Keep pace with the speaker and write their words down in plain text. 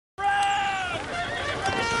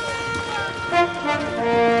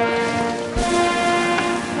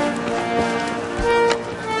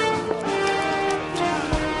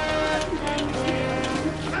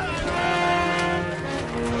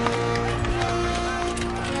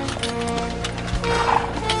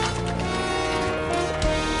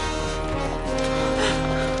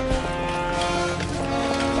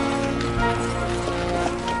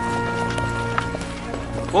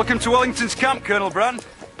Welcome to Wellington's camp, Colonel Brand.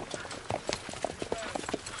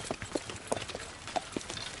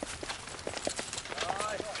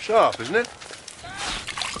 Sharpe, isn't it?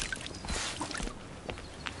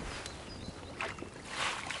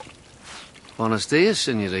 Buenos dias,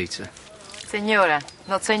 señorita. Signora,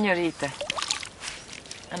 not señorita.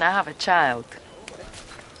 And I have a child.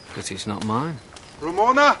 But it's not mine.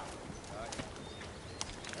 Ramona?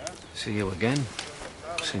 See you again,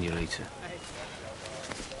 señorita.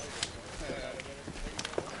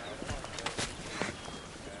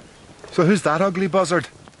 So who's that ugly buzzard?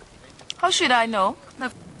 How should I know?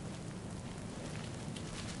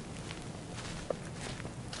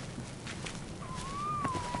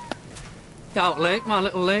 Out late, my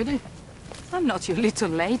little lady. I'm not your little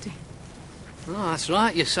lady. Oh, that's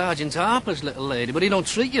right, you're Sergeant Harper's little lady, but he don't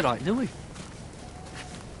treat you right, do he?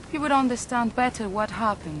 You would understand better what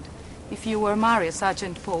happened if you were married,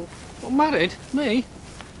 Sergeant Paul. Well, married? Me?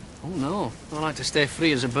 Oh, no. I like to stay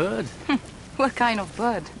free as a bird. What kind of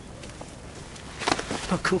bird?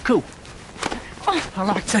 A cuckoo. I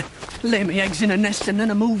like to lay my eggs in a nest and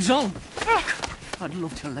then it moves on. I'd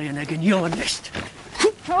love to lay an egg in your nest.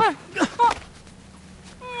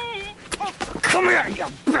 Come here, you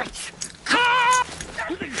bitch!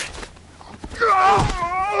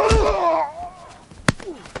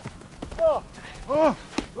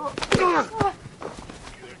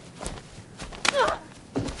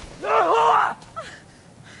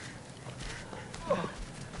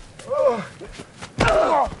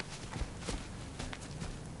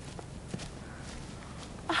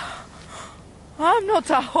 I'm not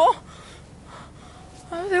a hoe.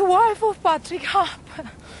 I'm the wife of Patrick Harper.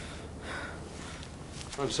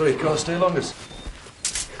 I'm sorry, can't stay longer.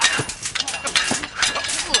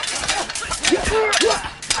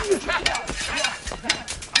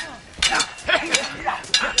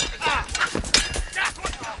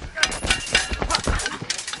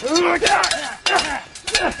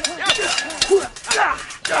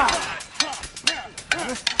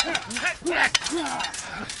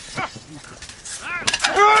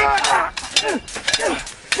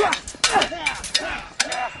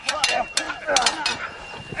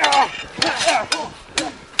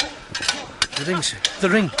 The ring, sir. The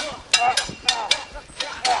ring.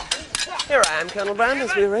 Here I am, Colonel Brand,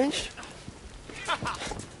 as we arranged.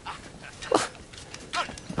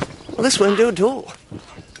 Well, this won't do at all.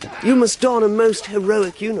 You must don a most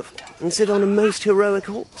heroic uniform and sit on a most heroic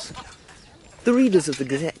horse. The readers of the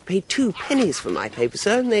Gazette pay 2 pennies for my paper,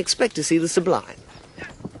 sir, and they expect to see the sublime.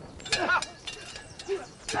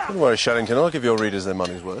 Don't worry, Shellington, I'll give your readers their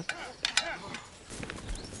money's worth.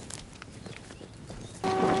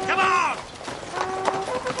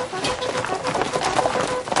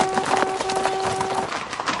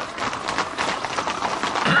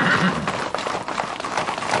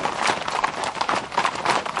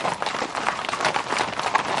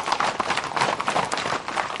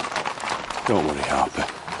 Don't worry, Harper.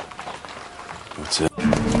 But,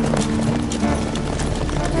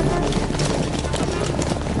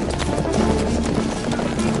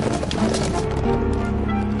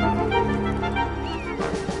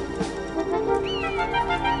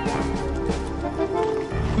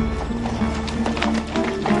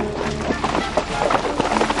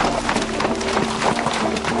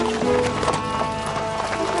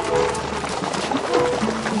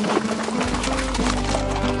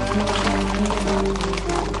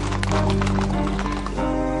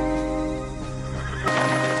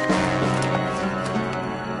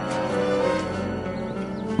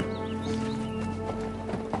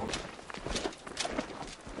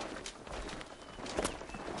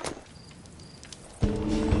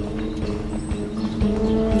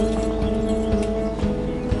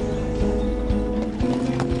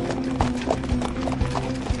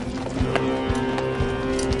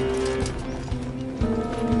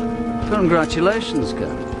 Congratulations,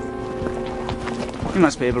 Colonel. You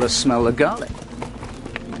must be able to smell the garlic.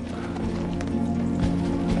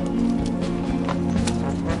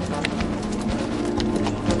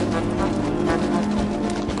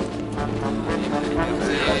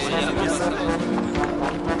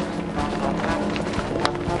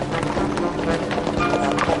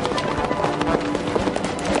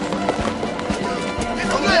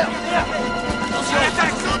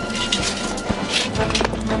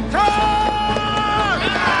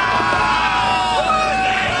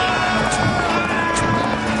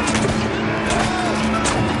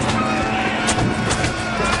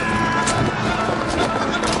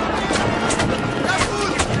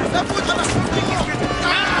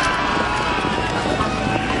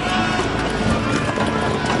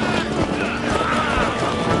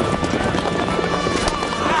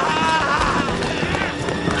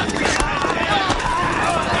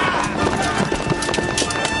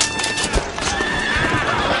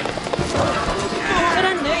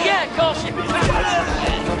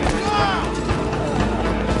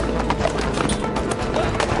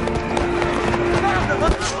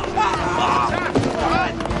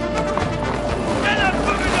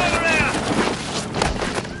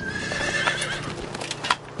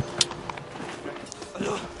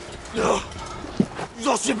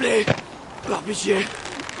 pitié.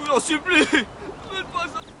 Je vous en supplie. Faites pas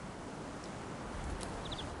ça.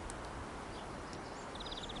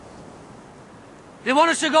 They want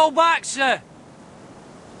us to go back, sir.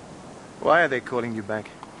 Why are they calling you back?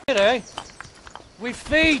 Eh? We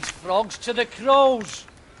feed frogs to the crows.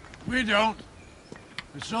 We don't.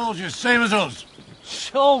 The soldiers, same as us.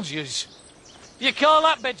 Soldiers? You call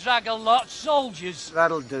that bedraggled lot soldiers?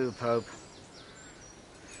 That'll do, Pope.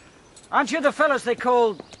 Aren't you the fellows they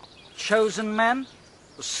called chosen men?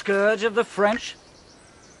 The scourge of the French?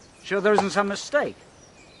 Sure there isn't some mistake?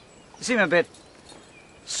 You seem a bit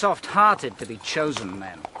soft-hearted to be chosen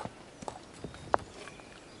men.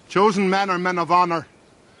 Chosen men are men of honor.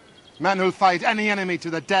 Men who'll fight any enemy to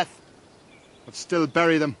the death, but still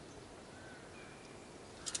bury them.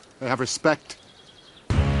 They have respect.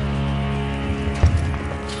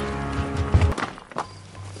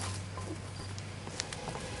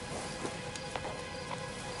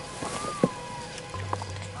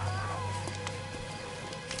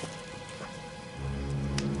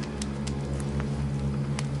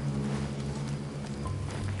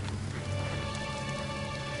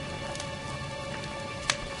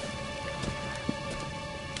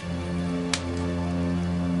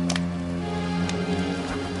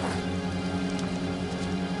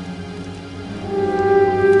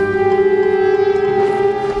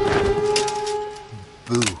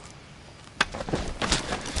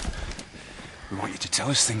 We want you to tell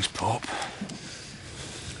us things, Pope.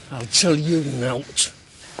 I'll tell you nought.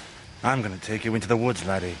 I'm going to take you into the woods,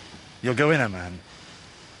 laddie. You'll go in, man.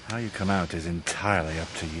 How you come out is entirely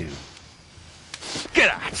up to you. Get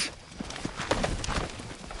out!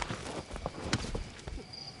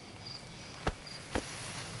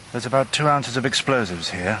 There's about 2 ounces of explosives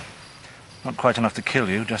here. Not quite enough to kill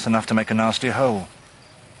you, just enough to make a nasty hole.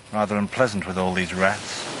 Rather unpleasant with all these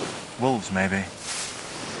rats. Wolves, maybe.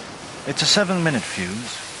 It's a 7-minute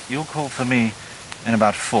fuse. You'll call for me in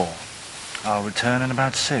about 4. I'll return in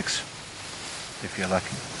about 6. If you're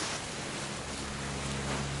lucky.